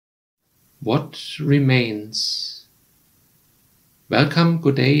What remains? Welcome,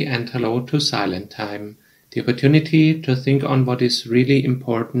 good day, and hello to Silent Time, the opportunity to think on what is really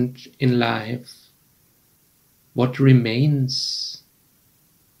important in life. What remains?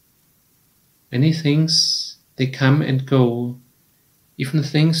 Many things, they come and go, even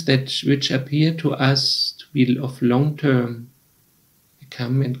things which appear to us to be of long term, they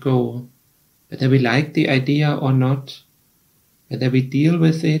come and go, whether we like the idea or not, whether we deal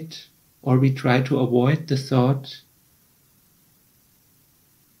with it or we try to avoid the thought.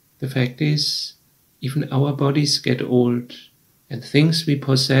 The fact is, even our bodies get old, and things we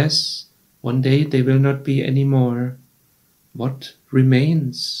possess, one day they will not be anymore. What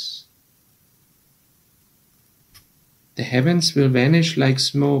remains? The heavens will vanish like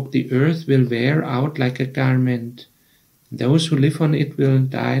smoke, the earth will wear out like a garment, and those who live on it will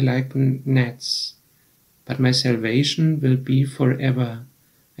die like gnats. But my salvation will be forever.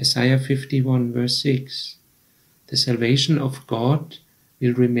 Isaiah 51 verse 6. The salvation of God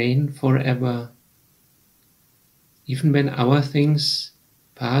will remain forever. Even when our things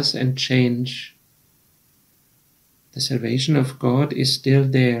pass and change, the salvation of God is still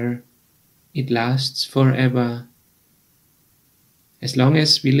there. It lasts forever. As long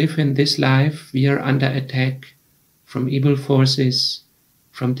as we live in this life, we are under attack from evil forces,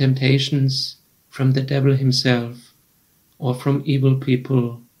 from temptations, from the devil himself, or from evil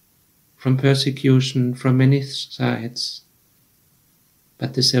people, from persecution, from many sides.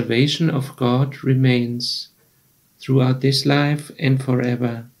 But the salvation of God remains throughout this life and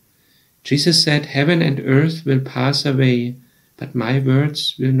forever. Jesus said, "Heaven and earth will pass away, but my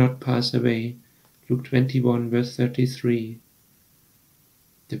words will not pass away." Luke 21 verse 33.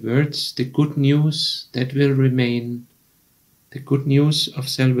 The words, the good news that will remain, the good news of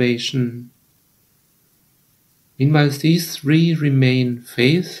salvation. Meanwhile, these three remain: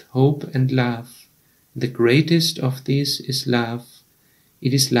 faith, hope, and love. The greatest of these is love.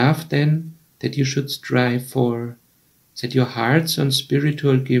 It is love, then, that you should strive for. Set your hearts on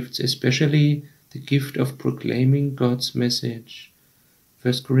spiritual gifts, especially the gift of proclaiming God's message.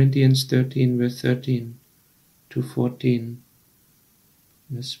 1 Corinthians 13, verse 13 to 14,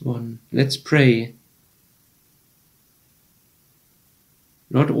 verse 1. Let's pray.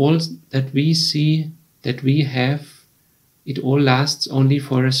 Lord, all that we see, that we have, it all lasts only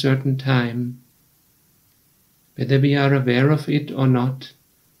for a certain time. Whether we are aware of it or not,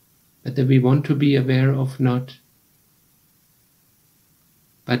 whether we want to be aware of not.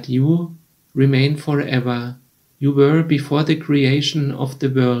 But you remain forever. You were before the creation of the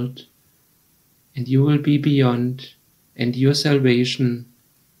world, and you will be beyond, and your salvation.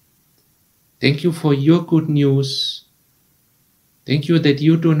 Thank you for your good news. Thank you that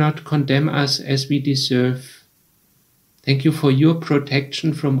you do not condemn us as we deserve. Thank you for your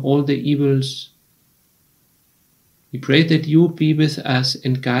protection from all the evils. We pray that you be with us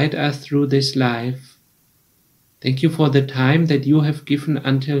and guide us through this life. Thank you for the time that you have given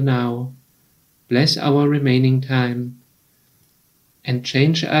until now. Bless our remaining time and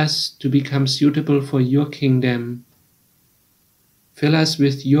change us to become suitable for your kingdom. Fill us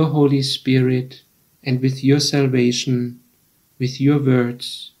with your Holy Spirit and with your salvation, with your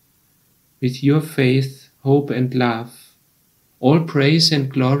words, with your faith, hope, and love. All praise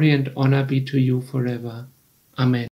and glory and honor be to you forever. Amen.